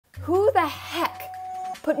the heck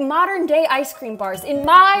put modern day ice cream bars in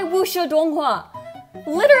my wuxia donghua?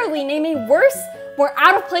 Literally name a worse, more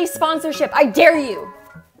out of place sponsorship. I dare you.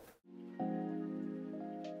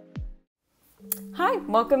 Hi,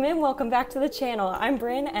 welcome back to the channel. I'm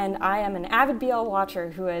Bryn and I am an avid BL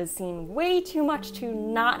watcher who has seen way too much to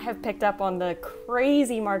not have picked up on the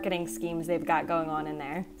crazy marketing schemes they've got going on in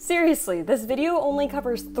there. Seriously, this video only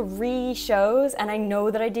covers 3 shows and I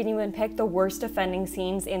know that I didn't even pick the worst offending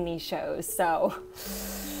scenes in these shows, so...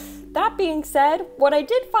 That being said, what I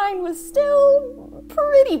did find was still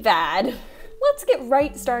pretty bad. Let's get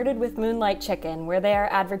right started with Moonlight Chicken, where they are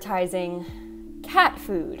advertising cat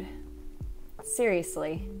food.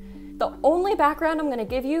 Seriously. The only background I'm gonna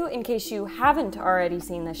give you, in case you haven't already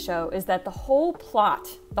seen this show, is that the whole plot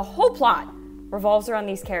revolves around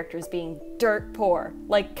these characters being dirt poor,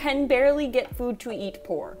 like can barely get food to eat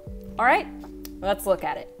poor. All right, let's look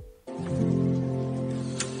at it.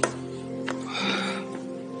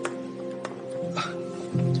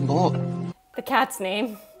 Jimbo. The cat's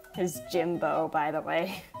name is Jimbo, by the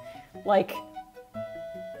way. Like,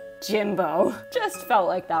 Jimbo. Just felt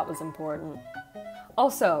like that was important.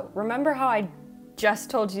 Also, remember how I just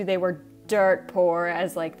told you they were dirt poor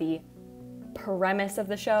as like the premise of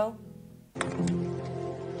the show?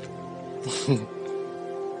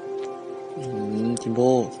 Jimbo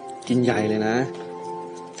กินใหญ่เลยนะ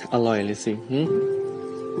อร่อยเลยสิ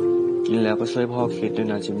กินแล้วก็ช่วยพ่อคิดด้วย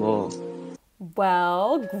นะ Jimbo. Well,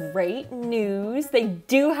 great news. They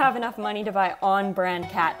do have enough money to buy on-brand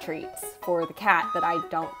cat treats for the cat that I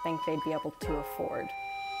don't think they'd be able to afford.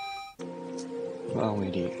 ว่าเอาไง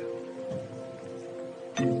ดี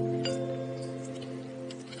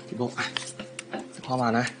Jimbo พ่อมา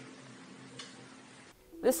นะ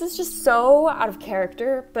This is just so out of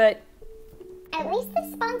character, but... At least the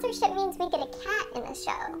sponsorship means we get a cat in the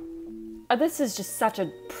show. This is just such a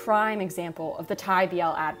prime example of the Thai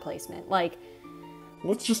BL ad placement. Like...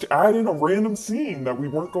 Let's just add in a random scene that we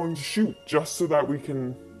weren't going to shoot just so that we can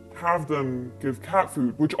have them give cat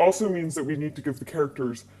food, which also means that we need to give the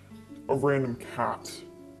characters a random cat.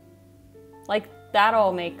 Like, that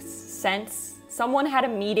all makes sense. Someone had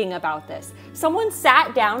a meeting about this. Someone sat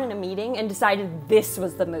down in a meeting and decided this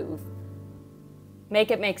was the move. Make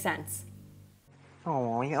it make sense. โอ้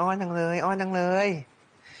ยอ้อนจังเลยอ้อนจังเลย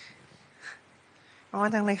อ้อน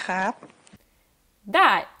จังเลยครับ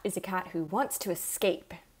That is a cat who wants to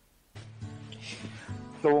escape.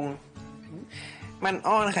 ลุงมัน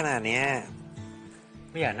อ้อนขนาดเนี้ย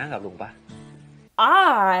ไม่อยากนั่งกับลุงปะ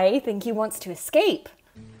I think he wants to escape.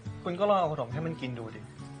 คุณก็ลองเอาขนมให้มันกินดูดิ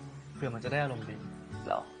เพื่อมันจะได้อารมณ์ดี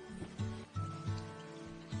หรอ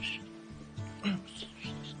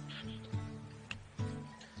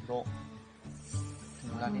Jimbo ถึง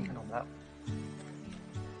เวลากินขนมแล้ว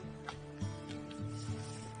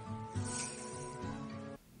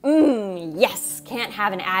Yes, can't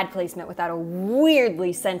have an ad placement without a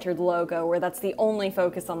weirdly centered logo where that's the only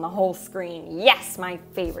focus on the whole screen. Yes, my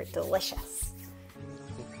favorite, delicious.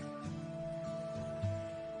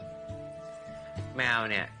 แมว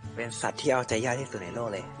เนี่ยเป็นสัตว์ที่เอาใจยากที่สุดในโลก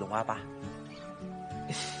เลยลุงว่าปะ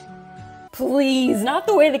Please, not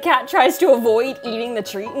the way the cat tries to avoid eating the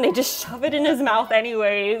treat and they just shove it in his mouth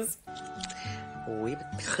anyways. โอ้ย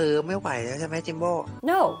คือไม่ไหวแล้วใช่ไหมจิมโบ้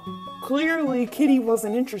No. Clearly, Kitty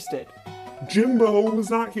wasn't interested. Jimbo was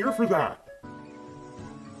not here for that.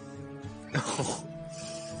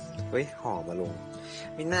 เฮ้ยหอมมาลุง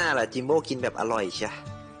ไม่น่าล่ะจิมโบ้กินแบบอร่อยใช่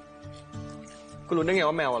คุณรู้ได้ไง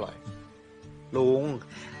ว่าแมวอร่อย ลุง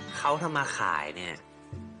เขาทำมาขายเนี่ย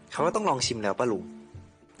เขาก็ต้องลองชิมแล้วป่ะลุง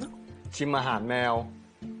ชิมอาหารแมว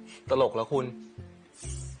ตลกแล้วคุณ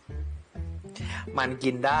มัน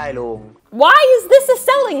กินได้ลุง Why is this a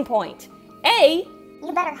selling point? A,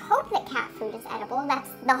 You better hope that cat food is edible.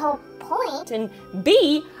 That's the whole point. and B,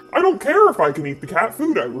 I don't care if I can eat the cat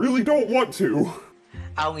food. I really don't want to.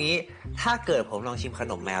 เอางี้ถ้าเกิดผมลองชิมข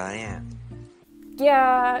นมแมวแล้วเนี่ย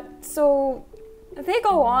yeah, so they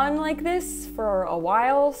go on like this for a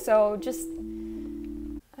while, so just...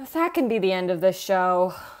 That can be the end of this show.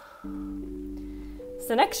 So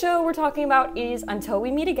the next show we're talking about is Until We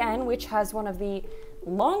Meet Again, which has one of the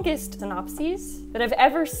longest synopses that I've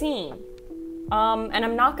ever seen. And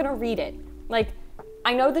I'm not gonna read it. Like,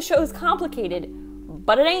 I know the show's complicated,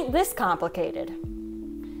 but it ain't this complicated.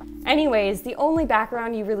 Anyways, the only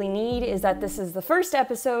background you really need is that this is the first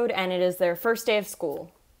episode and it is their first day of school.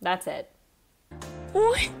 That's it.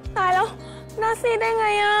 อุ๊ยตายแล้วหน้าซีดได้ไง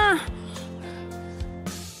อ่ะ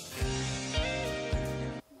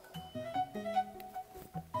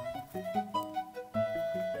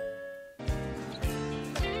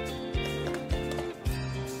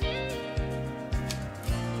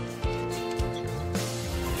Hey,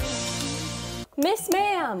 Miss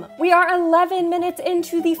Ma'am, we are 11 minutes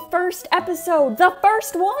into the first episode, the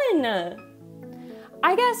first one!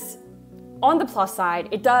 I guess, on the plus side,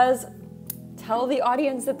 it does tell the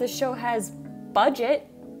audience that the show has budget.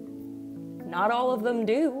 Not all of them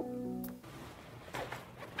do.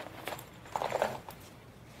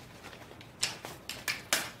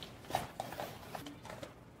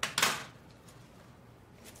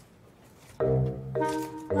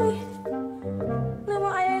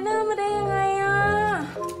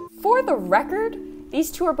 For the record,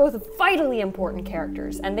 these two are both vitally important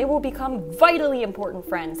characters, and they will become vitally important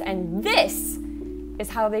friends, and this is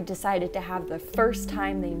how they decided to have the first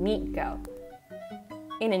time they meet go.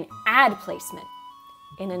 In an ad placement.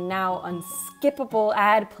 In a now unskippable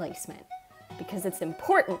ad placement. Because it's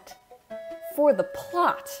important for the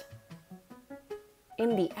plot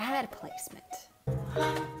in the ad placement.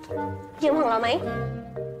 ยืมของเราไหม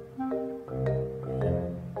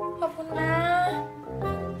ขอบคุณนะ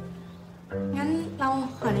งั้นเรา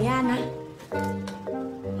ขออนุญาตนะ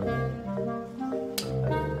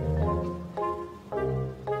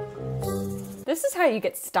This is how you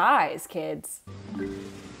get styes, kids.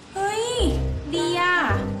 เฮ้ย ดีอ่ะ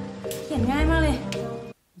เขียนง่ายมากเลย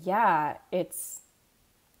Yeah, it's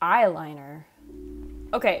eyeliner.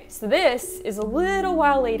 Okay, so this is a little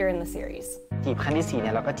while later in the series. จีบขั้นที่ 4เ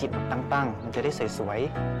นี่ยเราก็จีบแบบตั้งๆมันจะได้สวย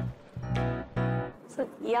สุ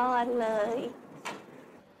ดยอดเลย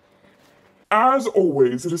As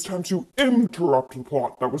always, it is time to interrupt the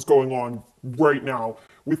plot that was going on right now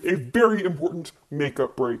with a very important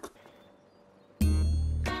makeup break.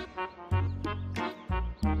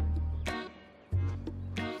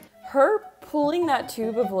 Her pulling that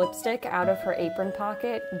tube of lipstick out of her apron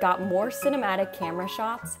pocket got more cinematic camera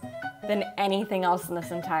shots than anything else in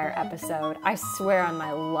this entire episode. I swear on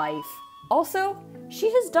my life. Also, she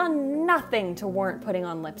has done nothing to warrant putting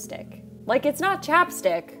on lipstick. Like, it's not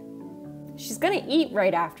chapstick. She's gonna eat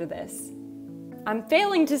right after this. I'm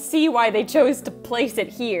failing to see why they chose to place it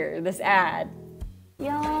here, this ad. ย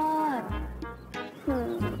อด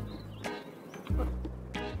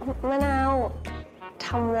มะนาวท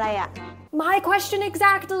ำอะไรอ่ะ My question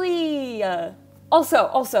exactly!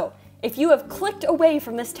 Also, if you have clicked away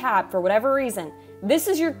from this tab for whatever reason, this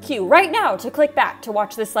is your cue right now to click back to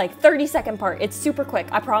watch this like 30-second part. It's super quick,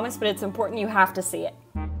 I promise, but it's important. You have to see it.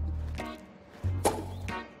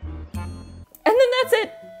 And then that's it.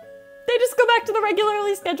 They just go back to the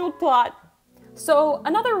regularly scheduled plot. So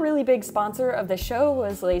another really big sponsor of the show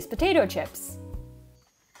was Lay's potato chips.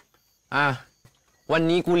 วัน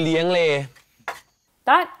นี้กูเลี้ยงเลย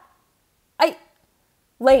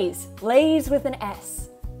Lay's with an S.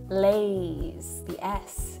 Lay's. The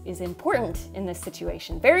S is important in this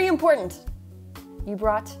situation. Very important. You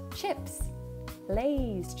brought chips.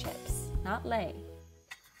 Lay's chips, not Lay.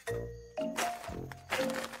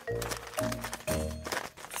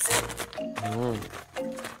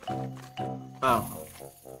 อ้าว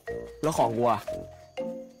แล้วของกูอ่ะ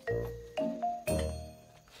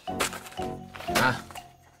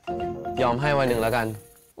ยอมให้วันหนึ่งแล้วกัน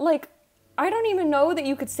Like, I don't even know that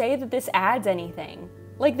you could say that this adds anything.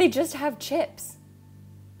 Like, they just have chips.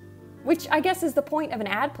 Which I guess is the point of an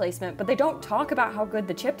ad placement, but they don't talk about how good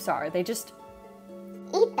the chips are. They just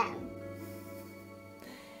Eat them.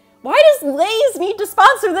 Why does Lay's need to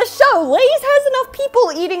sponsor this show? Lay's has enough people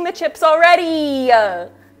eating the chips already.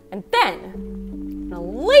 And then, in a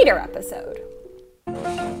later episode.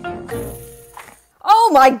 Oh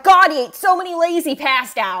my god, he ate so many Lay's he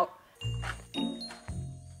passed out.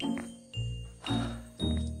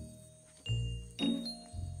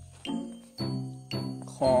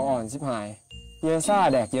 คออ่อนชิบหายเยซ่า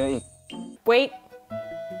แดกเยอะอีก Wait.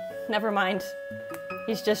 Never mind.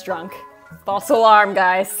 He's just drunk. False alarm,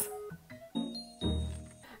 guys.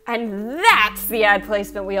 And that's the ad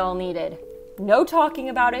placement we all needed. No talking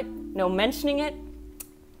about it, no mentioning it.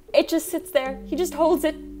 It just sits there. He just holds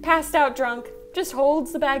it, passed out drunk, just holds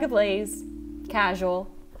the bag of Lay's. Casual.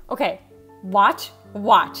 Okay, watch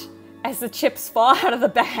as the chips fall out of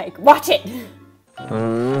the bag. Watch it.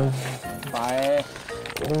 ไป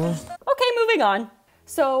Okay, moving on.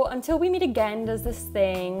 So until we meet again does this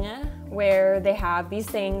thing where they have these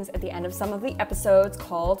things at the end of some of the episodes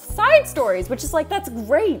called side stories, which is like, that's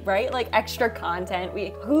great, right? Like extra content.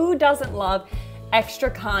 Who doesn't love extra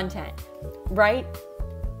content, right?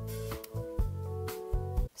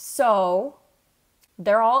 So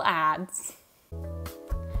they're all ads.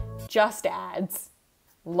 Just ads.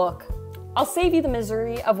 Look, I'll save you the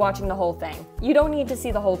misery of watching the whole thing. You don't need to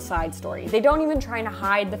see the whole side story. They don't even try to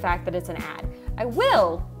hide the fact that it's an ad. I will,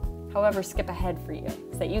 however, skip ahead for you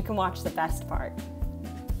so that you can watch the best part.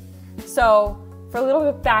 So, For a little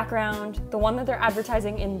bit of background, the one that they're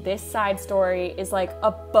advertising in this side story is like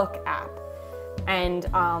a book app. And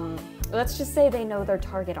let's just say they know their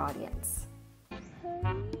target audience.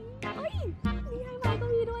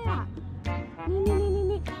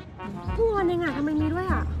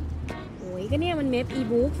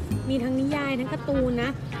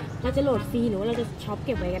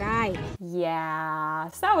 Yeah,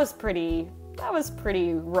 so that was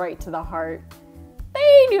pretty right to the heart.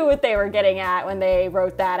 They knew what they were getting at when they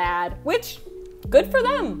wrote that ad, which, good for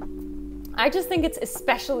them. I just think it's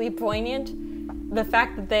especially poignant, the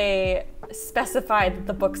fact that they specified that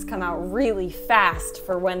the books come out really fast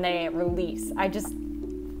for when they release. I gotta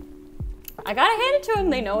hand it to them,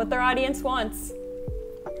 they know what their audience wants.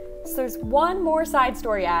 So there's one more side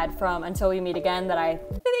story ad from Until We Meet Again that I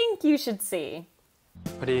think you should see.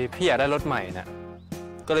 พอดีพี่อยากได้รถใหม่นะ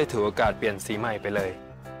ก็เลยถือโอกาสเปลี่ยนสีใหม่ไปเลย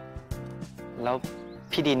แล้ว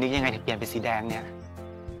พี่ดีนนึกยังไงถึงเปลี่ยนเป็นสีแดงเนี่ย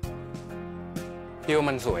พี่ว่า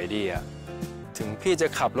มันสวยดีอะถึงพี่จะ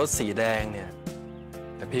ขับรถสีแดงเนี่ย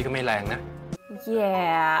แต่พี่ก็ไม่แรงนะ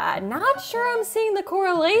Yeah, not sure I'm seeing the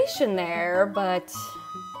correlation there, but...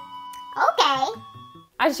 Okay.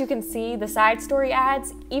 As you can see, the side story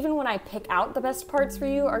ads, even when I pick out the best parts for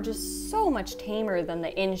you, are just so much tamer than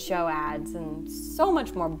the in-show ads and so much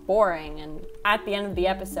more boring. And at the end of the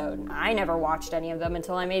episode, I never watched any of them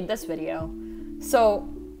until I made this video. So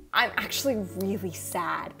I'm actually really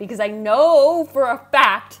sad because I know for a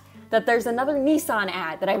fact that there's another Nissan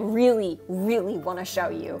ad that I really, really want to show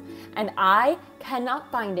you. And I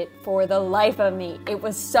cannot find it for the life of me. It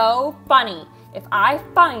was so funny. If I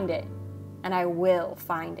find it, and I will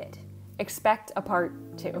find it, expect a part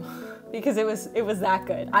 2 because it was that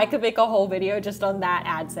good. I could make a whole video just on that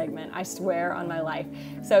ad segment, I swear on my life.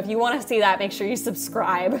 So if you want to see that, make sure you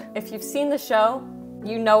subscribe. If you've seen the show,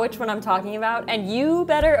 you know which one I'm talking about, and you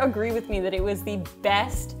better agree with me that it was the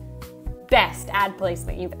best ad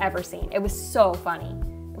placement you've ever seen. It was so funny.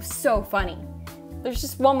 It was so funny. There's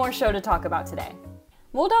just one more show to talk about today.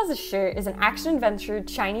 Molda's Shirt is an action-adventure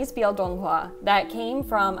Chinese BL donghua that came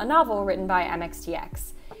from a novel written by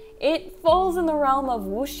MXTX. It falls in the realm of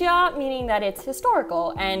wuxia, meaning that it's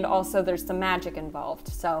historical, and also there's some magic involved.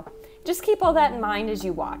 So just keep all that in mind as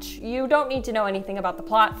you watch. You don't need to know anything about the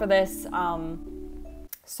plot for this,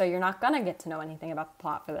 so you're not gonna get to know anything about the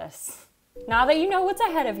plot for this. Now that you know what's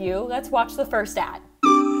ahead of you, let's watch the first ad.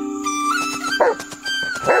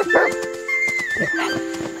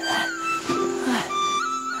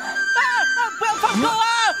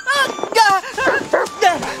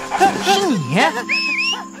 是你？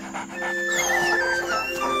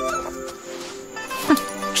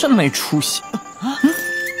真没出息！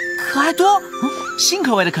可爱多，新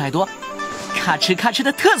口味的可爱多，咔哧咔哧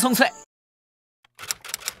的特松脆。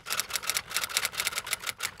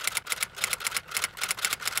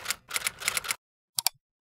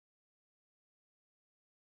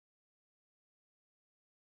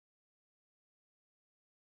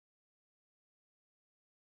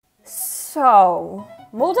So,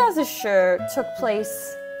 Molda's Shirt took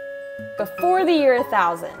place before the year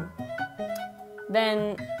 1000.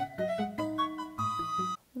 Then,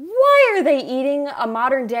 why are they eating a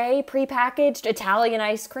modern-day prepackaged Italian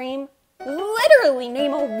ice cream? Literally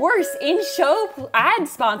name a worse in-show ad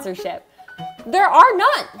sponsorship. There are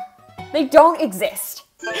none. They don't exist.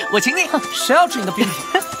 我请你，谁要吃你的冰淇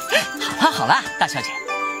淋？好了好了，大小姐，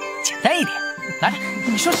简单一点。来，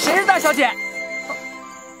你说谁是大小姐？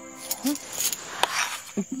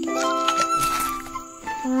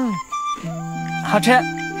 好吃。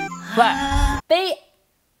喂。 They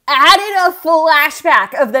added a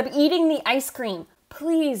flashback of them eating the ice cream.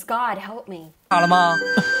 Please, God, help me. 好了吗？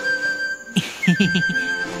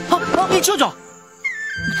你舅舅，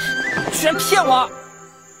居然骗我！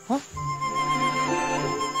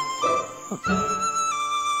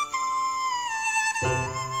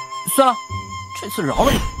算了，这次饶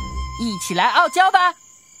了你，一起来傲娇吧。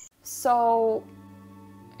 So,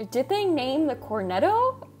 did they name the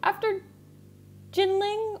cornetto after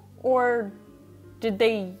Jinling? Or did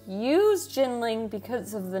they use Jinling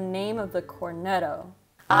because of the name of the cornetto?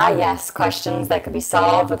 Ah yes, questions that could be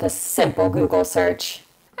solved with a simple Google search.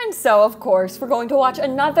 And so, of course, we're going to watch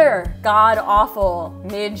another god-awful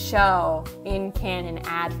mid-show in-canon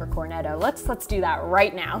ad for cornetto. Let's do that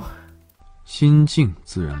right now. 心静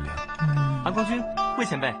自然凉。韩光君，魏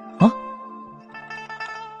前辈。啊？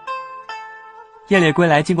夜猎归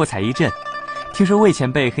来经过采衣镇，听说魏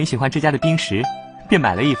前辈很喜欢这家的冰石，便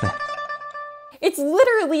买了一份。 It's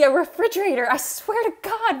literally a refrigerator. I swear to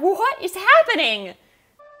God, what is happening?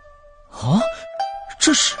 啊，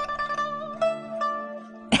这是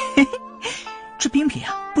这冰品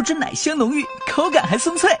啊，不止奶香浓郁，口感还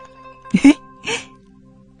松脆。嘿嘿，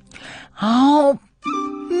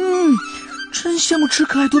真羡慕吃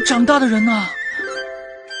可爱多长大的人呐。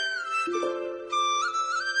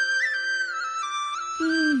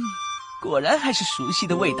果然还是熟悉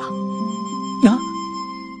的味道。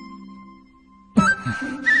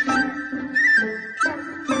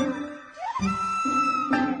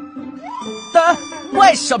啊！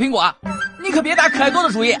喂，小苹果，你可别打可爱多的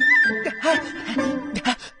主意！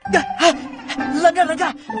冷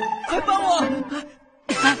战，快帮我！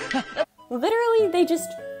 Literally, they just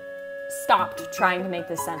stopped trying to make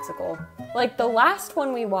this sensical. Like, the last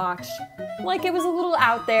one we watched, like, it was a little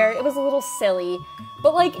out there, it was a little silly,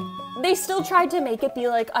 but, like, they still tried to make it be,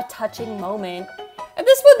 like, a touching moment. And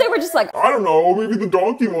this one, they were just like, I don't know, maybe the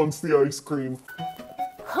donkey wants the ice cream.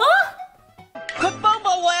 Huh? 快帮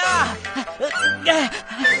帮我呀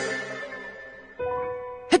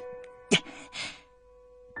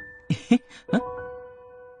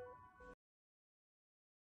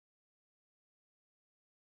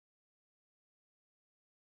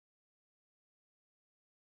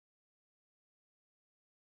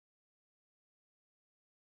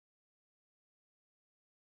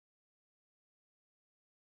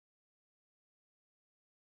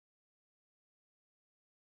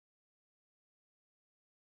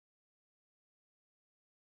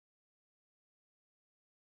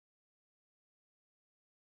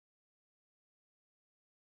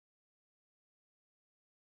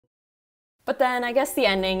！But then I guess the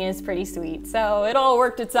ending is pretty sweet, so it all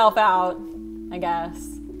worked itself out, I guess.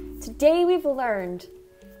 Today we've learned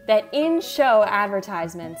that in-show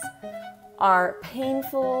advertisements are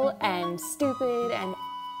painful and stupid and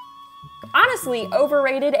honestly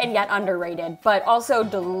overrated and yet underrated, but also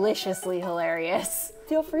deliciously hilarious.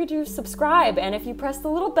 Feel free to subscribe, and if you press the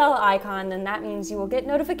little bell icon, then that means you will get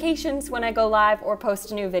notifications when I go live or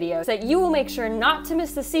post a new video, so that you will make sure not to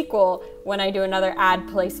miss the sequel when I do another ad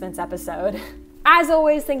placements episode. As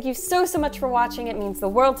always, thank you so much for watching. It means the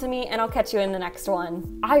world to me, and I'll catch you in the next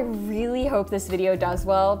one. I really hope this video does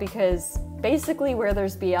well, because basically where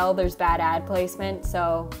there's BL, there's bad ad placement,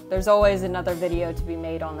 so there's always another video to be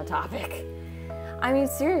made on the topic. I mean,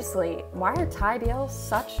 seriously, why are Thai BL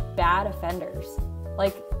such bad offenders?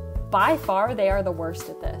 Like, by far, they are the worst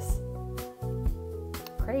at this.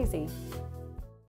 Crazy.